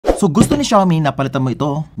So gusto ni Xiaomi na palitan mo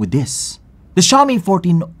ito with this. The Xiaomi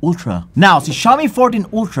 14 Ultra. Now, si Xiaomi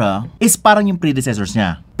 14 Ultra is parang yung predecessors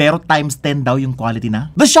niya. Pero times 10 daw yung quality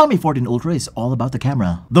na. The Xiaomi 14 Ultra is all about the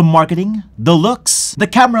camera. The marketing, the looks, the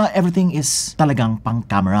camera, everything is talagang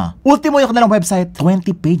pang-camera. Ultimo yung kanilang website,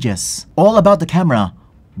 20 pages. All about the camera.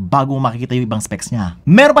 Bago makikita yung ibang specs niya.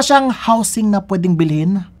 Meron pa siyang housing na pwedeng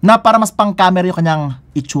bilhin na para mas pang-camera yung kanyang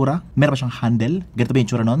itsura. Meron pa siyang handle. Ganito ba yung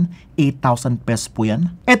itsura nun? 8,000 pesos po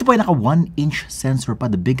yan. Ito po ay naka 1-inch sensor pa.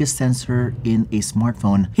 The biggest sensor in a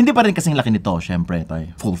smartphone. Hindi pa rin kasing laki nito. Syempre, ito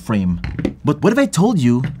ay full frame. But what if I told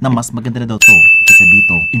you na mas maganda na daw to kaysa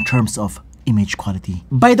dito in terms of image quality?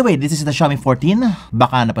 By the way, this is the Xiaomi 14.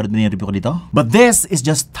 Baka naparoon din yung review ko dito. But this is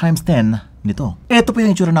just times 10 nito. Ito po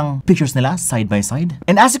yung itsura ng pictures nila side by side.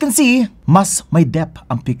 And as you can see, mas may depth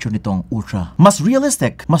ang picture nitong Ultra. Mas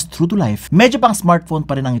realistic, mas true to life. Medyo pang smartphone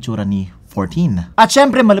pa rin ang itsura ni 14. At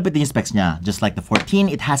syempre, malupit din yung specs niya. Just like the 14,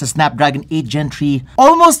 it has a Snapdragon 8 Gen 3,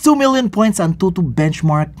 almost 2 million points on Antutu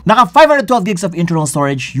benchmark. Naka 512 gigs of internal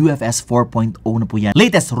storage, UFS 4.0 na po yan.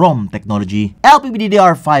 Latest ROM technology,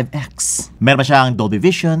 LPDDR5X. Meron pa siyang Dolby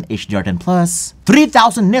Vision, HDR10+,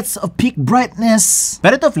 3,000 nits of peak brightness.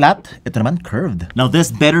 Pero ito flat, ito naman curved. Now this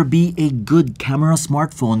better be a good camera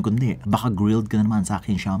smartphone, kundi baka grilled ka na naman sa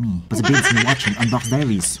akin, Xiaomi. Pasabihin sa watching Unbox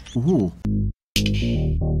Diaries. Ooh.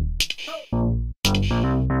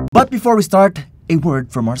 But before we start, a word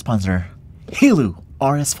from our sponsor, Halo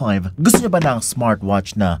RS5. Gusto niyo ba ng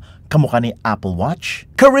smartwatch na kamukha ni Apple Watch?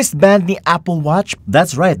 Ka-wristband ni Apple Watch?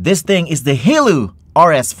 That's right, this thing is the Halo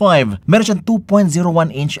RS5. Meron siyang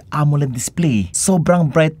 2.01-inch AMOLED display. Sobrang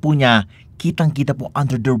bright po niya. Kitang-kita po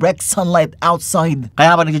under direct sunlight outside.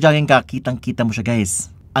 Kaya pa nagja-jogging ka, kitang-kita mo siya, guys.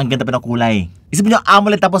 Ang ganda pa ng kulay. Isipin niyo,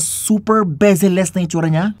 AMOLED tapos super bezel-less na itsura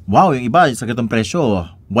niya. Wow, yung iba sa ganitong presyo,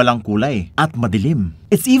 walang kulay at madilim.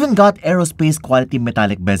 It's even got aerospace quality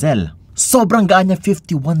metallic bezel. Sobrang gaan niya,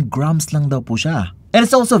 51 grams lang daw po siya. And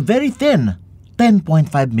it's also very thin. 10.5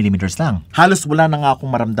 millimeters lang. Halos wala na nga akong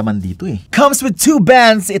maramdaman dito eh. Comes with 2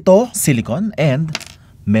 bands ito, silicone, and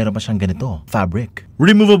meron pa siyang ganito, fabric.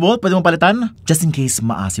 Removable, pwede mong palitan, just in case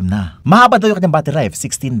maasim na. Mahaba daw yung kanyang battery life,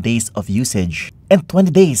 16 days of usage. And 20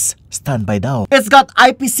 days, standby daw. It's got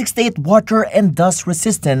IP68 water and dust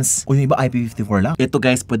resistance. O yung iba IP54 lang. Ito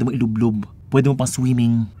guys, pwede mong ilublob. Pwede mo pang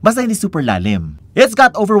swimming. Basta hindi super lalim. It's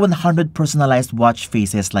got over 100 personalized watch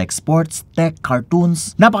faces like sports, tech,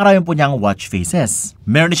 cartoons. Napakarami po niyang watch faces.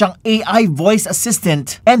 Meron siyang AI voice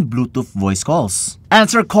assistant and Bluetooth voice calls.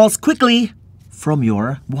 Answer calls quickly from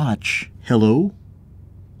your watch. Hello?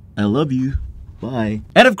 I love you. Bye.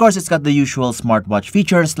 And of course, it's got the usual smartwatch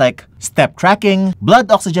features like step tracking,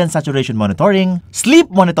 blood oxygen saturation monitoring,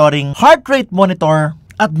 sleep monitoring, heart rate monitor,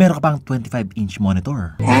 at meron ka pang 25-inch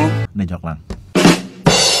monitor. Na-joke lang.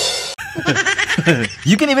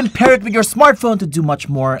 You can even pair it with your smartphone to do much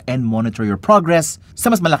more and monitor your progress sa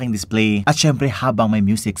mas malaking display at syempre habang may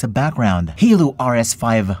music sa background. Halo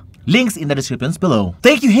RS5. Links in the descriptions below.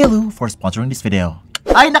 Thank you Halo for sponsoring this video.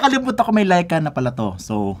 Ay, nakalimutan ko may Leica na pala to.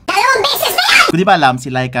 So, kung di ba alam,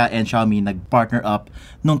 si Leica and Xiaomi nag-partner up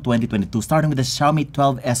noong 2022 starting with the Xiaomi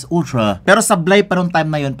 12S Ultra. Pero sablay pa noong time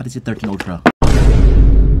na yun pati si 13 Ultra.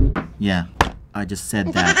 Yeah, I just said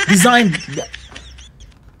that. Designed...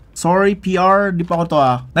 Sorry, PR, di pa ako to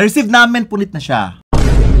Na-receive namin, punit na siya.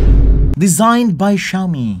 Designed by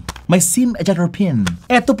Xiaomi. May SIM ejector pin.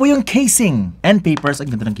 Ito po yung casing. And papers, ang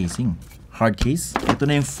ganda ng casing. Hard case. Ito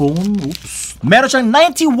na yung phone. Oops. Meron siyang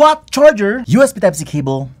 90-watt charger, USB Type-C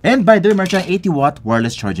cable, and by the way, meron siyang 80-watt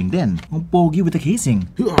wireless charging din. Ang pogi with the casing.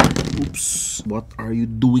 Oops. What are you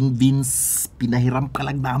doing, Vince? Pinahiram ka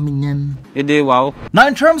lang namin yan. Hindi, wow. Now,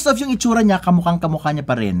 in terms of yung itsura niya, kamukhang-kamukha niya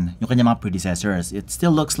pa rin yung kanyang mga predecessors. It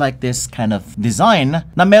still looks like this kind of design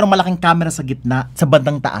na merong malaking camera sa gitna sa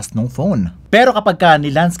bandang taas ng phone. Pero kapag ka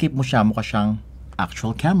ni-landscape mo siya, mukha siyang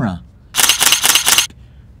actual camera.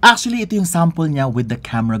 Actually, ito yung sample niya with the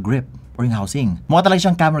camera grip or yung housing. Mukha talaga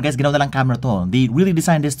siyang camera, guys. Ginawa na lang camera to. They really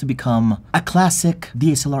designed this to become a classic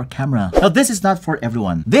DSLR camera. Now, this is not for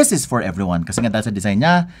everyone. This is for everyone. Kasi nga dahil sa design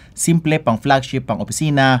niya, simple, pang flagship, pang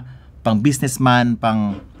opisina, pang businessman,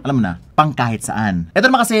 pang, alam mo na, pang kahit saan. Ito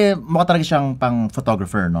naman kasi mukha talaga siyang pang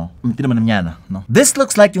photographer, no? Hindi naman yan, no? This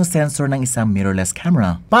looks like yung sensor ng isang mirrorless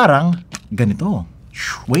camera. Parang ganito.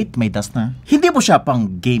 Wait, may dust na. Hindi po siya pang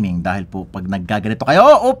gaming dahil po pag naggaganito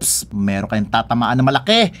kayo, oops, meron kayong tatamaan na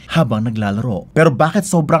malaki habang naglalaro. Pero bakit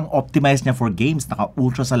sobrang optimized niya for games?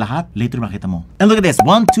 Naka-ultra sa lahat? Later makita mo. And look at this, 1,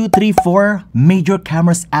 2, 3, 4 major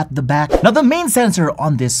cameras at the back. Now the main sensor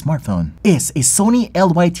on this smartphone is a Sony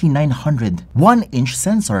LYT900 1-inch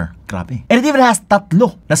sensor. Grabe. And it even has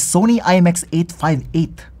tatlo na Sony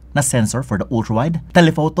IMX858 na sensor for the ultra-wide,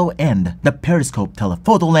 telephoto, and the periscope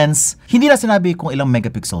telephoto lens. Hindi na sinabi kung ilang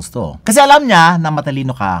megapixels to. Kasi alam niya na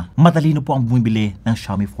matalino ka, matalino po ang bumibili ng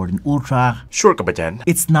Xiaomi 14 Ultra. Sure ka ba dyan?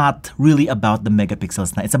 It's not really about the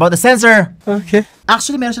megapixels na. It's about the sensor. Okay.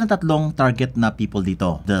 Actually, meron siya ng tatlong target na people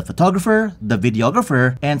dito. The photographer, the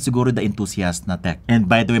videographer, and siguro the enthusiast na tech. And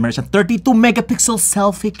by the way, meron siyang 32 megapixel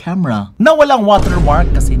selfie camera na walang watermark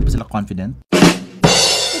kasi hindi pa sila confident.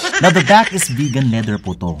 Now, the back is vegan leather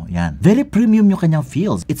po to. Yan. Very premium yung kanyang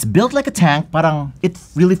feels. It's built like a tank. Parang it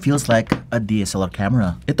really feels like a DSLR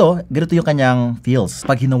camera. Ito, ganito yung kanyang feels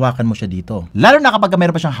pag hinawakan mo siya dito. Lalo na kapag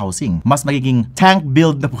meron pa siyang housing. Mas magiging tank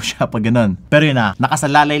build na po siya pag ganun. Pero yun na,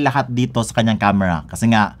 nakasalalay lahat dito sa kanyang camera.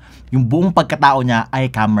 Kasi nga, yung buong pagkatao niya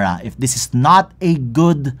ay camera. If this is not a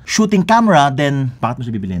good shooting camera, then bakit mo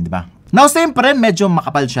siya bibiliin, di ba? Now, same pa rin, medyo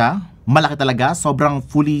makapal siya. Malaki talaga, sobrang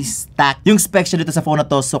fully stacked yung specs dito sa phone na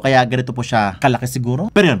to, so kaya ganito po siya kalaki siguro.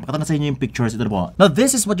 Pero yun, pakita na sa inyo yung pictures ito na po. Now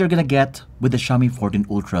this is what you're gonna get with the Xiaomi 14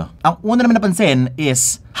 Ultra. Ang una naman napansin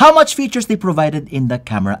is how much features they provided in the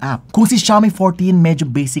camera app. Kung si Xiaomi 14 medyo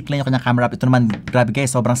basic lang yung kanyang camera app, ito naman grabe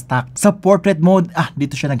guys, sobrang stacked. Sa portrait mode,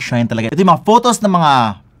 dito siya nag-shine talaga. Ito yung mga photos ng mga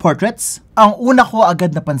portraits. Ang una ko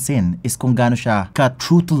agad napansin is kung gaano siya ka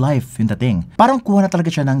true to life yung dating. Parang kuha na talaga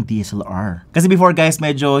siya ng DSLR. Kasi before guys,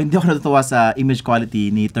 medyo hindi ako natutuwa sa image quality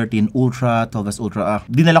ni 13 Ultra, 12S Ultra.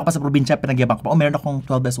 Dinala ko pa sa probinsya, pinagyabang ko pa, meron akong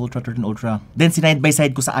 12S Ultra, 13 Ultra. Then sinide by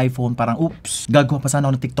side ko sa iPhone, parang oops, gagawa pa sana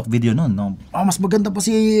ako ng TikTok video nun. No? Mas maganda pa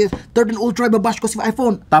si 13 Ultra, ibabash ko si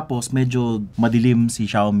iPhone. Tapos medyo madilim si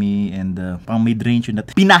Xiaomi and parang mid-range yun.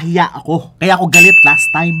 Pinahiya ako. Kaya ako galit last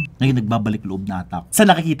time. Ngayon nagbabalik loob na ata ako. Sa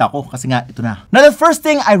nakikita ko, kasi nga ito na. Now, the first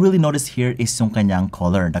thing I really noticed here is yung kanyang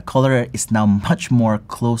color. The color is now much more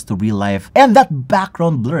close to real life. And that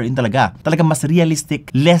background blur, yun talaga. Talagang mas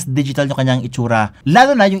realistic, less digital yung kanyang itsura.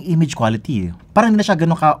 Lalo na yung image quality. Parang hindi na siya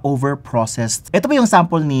ganun ka over-processed. Ito pa yung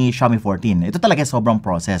sample ni Xiaomi 14. Ito talaga sobrang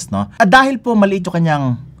processed, no? At dahil po maliit yung kanyang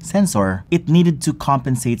sensor, it needed to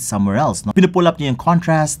compensate somewhere else, no? Pinupull up niya yung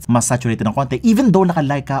contrast, mas saturated ng konti, even though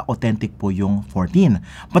naka-Leica authentic po yung 14.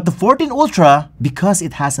 But the 14 Ultra, because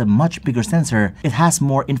it has a much bigger sensor, it has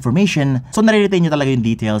more information, so nare-retain niya talaga yung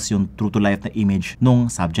details, yung true-to-life na image nung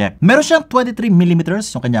subject. Meron siyang 23mm,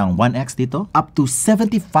 yung kanyang 1x dito, up to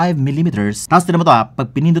 75mm. Tapos tinan mo to pag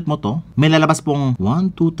pinindot mo to, may lalabas pong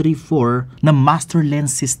 1, 2, 3, 4 na master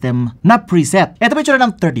lens system na preset. Ito ba yung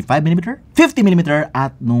ng 35mm, 50mm,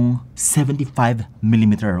 at nung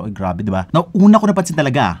 75mm. Oy, grabe, di ba? Now, una ko napansin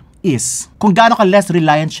talaga is kung gaano ka less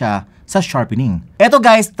reliant siya sa sharpening. Eto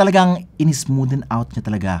guys, talagang in-smoothen out niya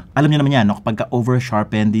talaga. Alam niyo naman yan, no? Kapag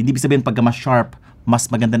over-sharpened, hindi ibig sabihin pagka mas sharp, mas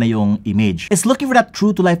maganda na yung image. It's looking for that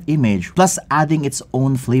true-to-life image plus adding its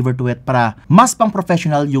own flavor to it para mas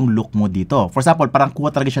pang-professional yung look mo dito. For example, parang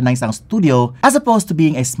kuha talaga siya ng isang studio as opposed to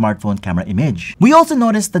being a smartphone camera image. We also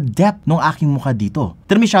noticed the depth ng aking mukha dito.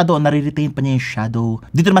 Tignan mo yung shadow, nare-retain pa niya yung shadow.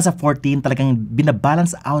 Dito naman sa 14, talagang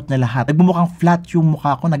binabalance out na lahat. Nagmumukhang flat yung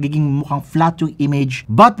mukha ko, nagiging mukhang flat yung image.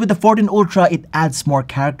 But with the 14 Ultra, it adds more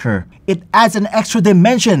character. It adds an extra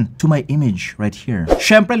dimension to my image right here.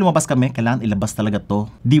 Syempre, lumabas kami, kailangan ilabas talaga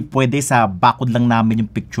to. Di pwede sa bakod lang namin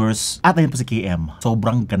yung pictures. At ayun po si KM.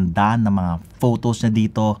 Sobrang ganda ng mga photos niya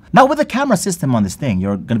dito. Now with the camera system on this thing,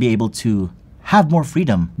 you're gonna be able to have more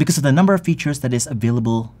freedom because of the number of features that is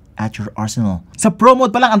available at your arsenal. Sa Pro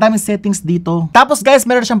mode pa lang, ang daming settings dito. Tapos guys,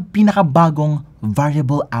 meron siyang pinakabagong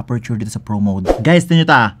variable aperture dito sa Pro mode. Guys, tingnan nyo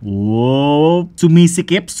ta. Whoa!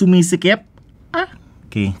 Sumisikip.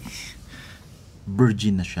 Okay.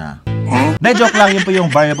 Virgin na siya. Na joke lang, yun po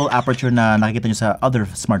yung variable aperture na nakikita nyo sa other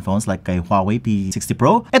smartphones like kay Huawei P60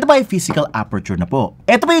 Pro. Ito ba yung physical aperture na po?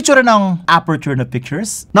 Ito ba yung tsura ng aperture na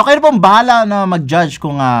pictures? Now, kayo pong bahala na mag-judge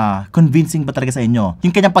kung convincing ba talaga sa inyo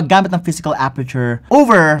yung kanyang paggamit ng physical aperture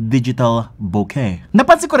over digital bokeh.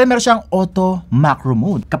 Napansin ko rin meron siyang auto macro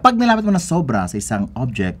mode. Kapag nilapit mo na sobra sa isang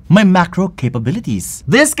object, may macro capabilities.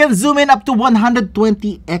 This can zoom in up to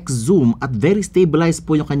 120x zoom at very stabilized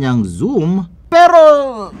po yung kanyang zoom.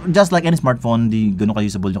 Pero, just like any smartphone, di ganun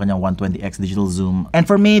ka-usable yung kanyang 120x digital zoom. And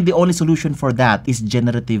for me, the only solution for that is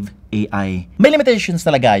generative AI. May limitations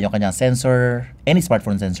talaga yung kanyang sensor, any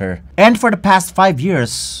smartphone sensor. And for the past 5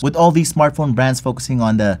 years, with all these smartphone brands focusing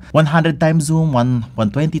on the 100 times zoom,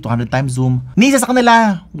 120, 200 times zoom, ni isa sa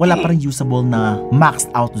kanila, wala pa rin usable na maxed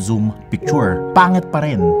out zoom picture. Pangit pa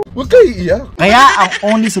rin. Huwag kayo iiyak. Kaya,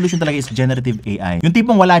 ang only solution talaga is generative AI. Yung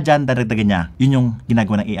tipong wala dyan, daragdagan niya. Yun yung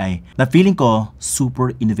ginagawa ng AI. Na feeling ko,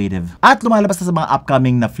 super innovative. At lumalabas na sa mga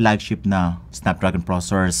upcoming na flagship na Snapdragon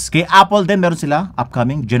processors. Kay Apple din, meron sila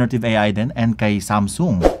upcoming generative AI din, and kay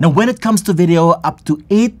Samsung. Now, when it comes to video, up to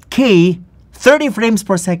 8K 30 frames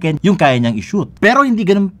per second yung kaya niyang i-shoot. Pero hindi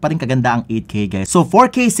ganun pa rin kaganda ang 8K guys. So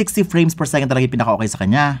 4K 60 frames per second talaga yung pinaka-okay sa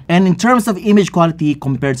kanya. And in terms of image quality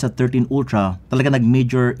compared sa 13 Ultra, talaga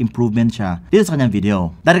nag-major improvement siya dito sa kanyang video.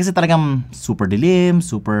 Dahil kasi talagang super dilim,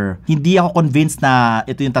 super... Hindi ako convinced na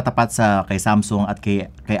ito yung tatapat sa kay Samsung at kay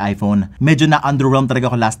iPhone. Medyo na-underwhelmed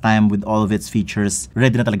talaga ako last time with all of its features.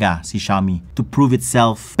 Ready na talaga si Xiaomi to prove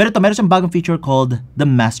itself. Pero ito, meron siyang bagong feature called the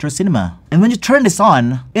Master Cinema. And when you turn this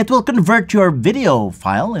on, it will convert your video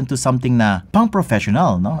file into something na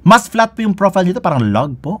pang-professional, no? Mas flat po yung profile nito, parang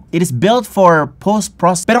log po. It is built for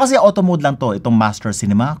post-process. Pero kasi auto mode lang to, itong Master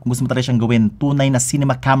Cinema. Kung gusto mo talaga siyang gawin tunay na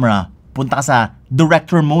cinema camera, punta ka sa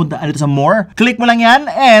director mode, ano ito sa more. Click mo lang yan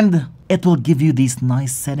and it will give you these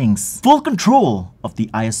nice settings. Full control of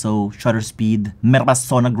the ISO, shutter speed, meron pa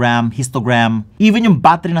sonogram, histogram, even yung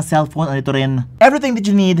battery ng cellphone, ano ito rin. Everything that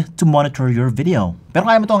you need to monitor your video.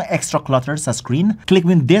 Pero kaya mo itong extra clutter sa screen, click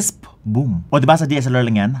mo yung disp, boom. O diba sa DSLR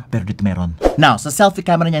lang yan, pero dito meron. Now, sa selfie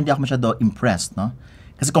camera niya, hindi ako masyado impressed, no?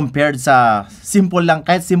 Kasi compared sa simple lang,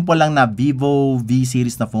 kahit simple lang na Vivo V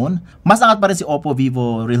series na phone, mas angat pa rin si Oppo,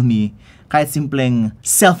 Vivo, Realme, kahit simpleng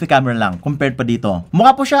selfie camera lang compared pa dito.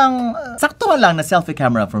 Mukha po siyang saktuhan lang na selfie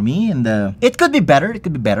camera for me, and it could be better,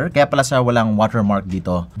 kaya pala siya walang watermark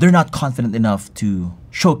dito. They're not confident enough to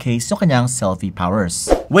showcase yung kanyang selfie powers.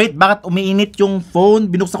 Wait, bakit umiinit yung phone?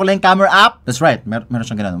 Binuksan ko lang yung camera app? That's right, meron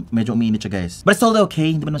siyang ganun. Medyo umiinit siya guys. But it's totally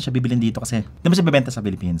okay, hindi mo naman siya bibilin dito kasi hindi mo siya bibenta sa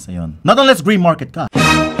Philippines. Ayun. Not unless green market ka.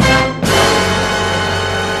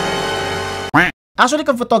 Actually,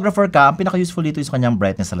 kung photographer ka, ang pinaka-useful dito is kanyang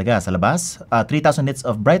brightness talaga sa labas. 3,000 nits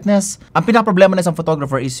of brightness. Ang pinaka-problema na isang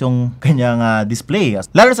photographer is yung kanyang display.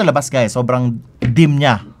 Lalo sa labas guys, sobrang dim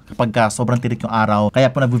niya kapag sobrang tirik yung araw.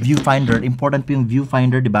 Kaya po nag-viewfinder, important po yung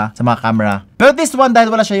viewfinder, di ba, sa mga camera. Pero this one,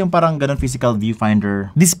 dahil wala siya yung parang ganun physical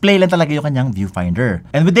viewfinder, display lang talaga yung kanyang viewfinder.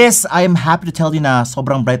 And with this, I am happy to tell you na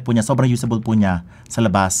sobrang bright po niya, sobrang usable po niya sa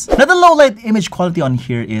labas. Now, the low light image quality on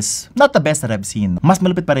here is not the best that I've seen. Mas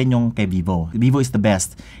malupit pa rin yung kay Vivo. Vivo is the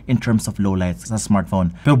best in terms of low light sa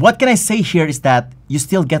smartphone. But what can I say here is that you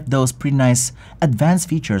still get those pretty nice advanced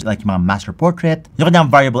features like yung mga master portrait, yung kanyang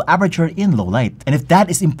variable aperture in low light. And if that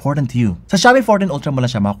is important to you, sa Xiaomi 14 Ultra mo lang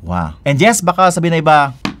siya makuha. And yes, baka sabihin na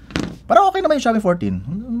iba, parang okay naman yung Xiaomi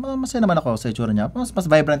 14. Masaya naman ako sa itsura niya. Mas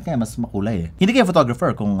vibrant nga, mas makulay eh. Hindi kayo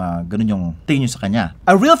photographer kung ganun yung tingin nyo sa kanya.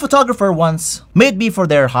 A real photographer once may it be for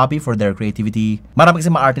their hobby, for their creativity. Marami kasi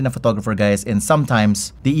maarte na photographer guys, and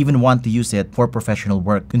sometimes they even want to use it for professional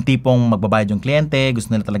work. Yung tipong magbabayad yung kliyente, gusto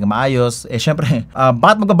nila talaga maayos. Eh syempre,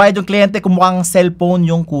 bakit magbabayad yung kliyente kung mukhang cellphone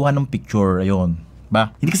yung kuha ng picture? Ayun.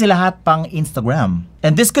 Ba? Hindi kasi lahat pang Instagram.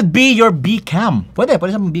 And this could be your B-cam. Pwede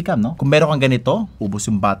siyang B-cam, no? Kung meron kang ganito, ubos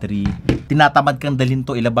yung battery, tinatamad kang dalhin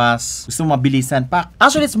to ilabas, gusto mo mabilisan pa.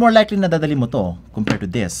 Actually, it's more likely na dadali mo to compared to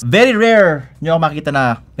this. Very rare nyo ako makikita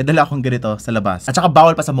na may dala akong ganito sa labas. At saka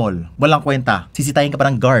bawal pa sa mall. Walang kwenta. Sisitayin ka pa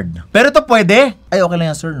ng guard. Pero ito pwede. Ay, okay lang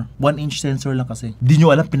yan, sir. 1-inch sensor lang kasi. Di nyo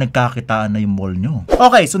alam pinagkakitaan na yung mall nyo.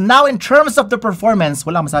 Okay, so now in terms of the performance,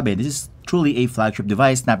 wala masabi. This is truly a flagship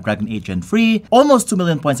device, Snapdragon 8 Gen 3. Almost 2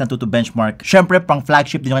 million points ang to benchmark. Syempre, pang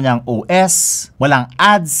flagship din yung kanyang OS. Walang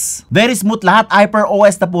ads. Very smooth lahat. Hyper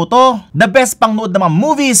OS na po to. The best pang nood ng mga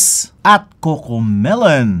movies at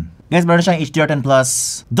Cocomelon. Guys, meron siyang HDR10+,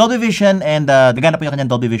 Dolby Vision, and gagana po yung kanyang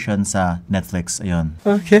Dolby Vision sa Netflix. Ayun.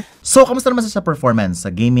 Okay. So, kamusta naman sa performance? Sa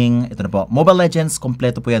gaming, ito na po. Mobile Legends,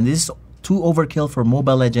 kompleto po yan. This is 2 overkill for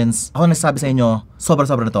Mobile Legends. Ako nagsabi sa inyo,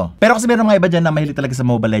 sobra-sobra na to. Pero kasi meron mga iba dyan na mahilig talaga sa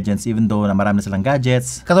Mobile Legends even though na marami na silang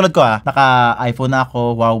gadgets. Katulad ko naka-iPhone na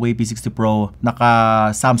ako, Huawei P60 Pro,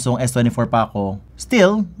 naka-Samsung S24 pa ako.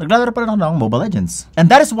 Still, naglalaro pa rin ako ng Mobile Legends. And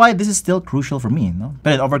that is why this is still crucial for me, no?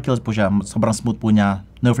 Pero overkill po siya, sobrang smooth po niya,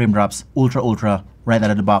 no frame drops, ultra, right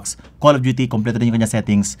out of the box. Call of Duty, kompleto din yung kanya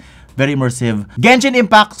settings. Very immersive. Genshin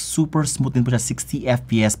Impact, super smooth din po siya, 60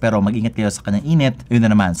 FPS, pero mag-ingat kayo sa kanyang init. Yun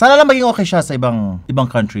na naman. Sana lang maging okay siya sa ibang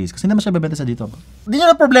countries, kasi hindi naman siya bebenta sa dito. Hindi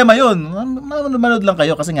nyo na problema yun. Manood lang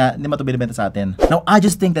kayo, kasi nga, hindi naman ito binibenta sa atin. Now, I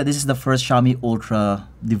just think that this is the first Xiaomi Ultra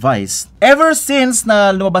device. Ever since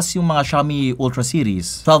na lumabas yung mga Xiaomi Ultra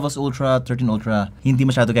series, 12 Ultra, 13 Ultra, hindi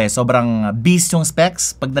masyado guys. Sobrang beast yung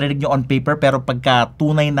specs, pag narinig nyo on paper, pero pagka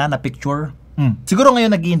tunay na picture, siguro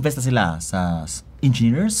ngayon nag-i-invest na sila sa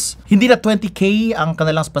engineers. Hindi na 20K ang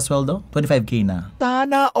kanilang pasweldo, 25K na.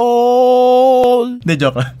 Sana all! Hindi,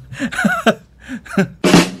 joke lang.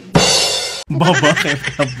 Bakit?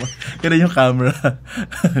 Ganun yung camera.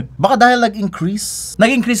 Baka dahil nag-increase.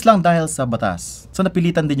 Nag-increase lang dahil sa batas. So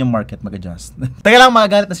napilitan din yung market mag-adjust. Taga lang,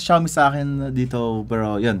 magagalit na si Xiaomi sa akin dito.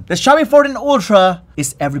 Pero yun. The Xiaomi 14 Ultra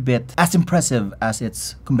is every bit as impressive as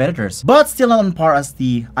its competitors. But still not on par as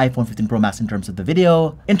the iPhone 15 Pro Max in terms of the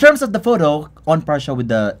video. In terms of the photo, on par siya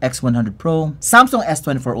with the X100 Pro. Samsung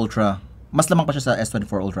S24 Ultra. Mas lamang pa siya sa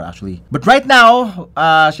S24 Ultra actually. But right now,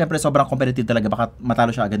 syempre sobrang competitive talaga. Baka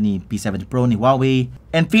matalo siya agad ni P70 Pro, ni Huawei.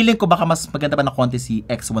 And feeling ko baka mas maganda pa na konti si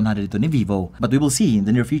X100 ito ni Vivo. But we will see in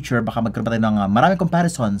the near future. Baka magkaroon pa tayo ng maraming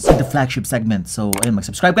comparisons in the flagship segment. So ayun,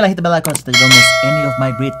 mag-subscribe ka lang, hit the bell icon so that you don't miss any of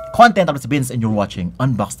my great content on the bins and you're watching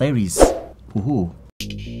Unbox Diaries. Woohoo!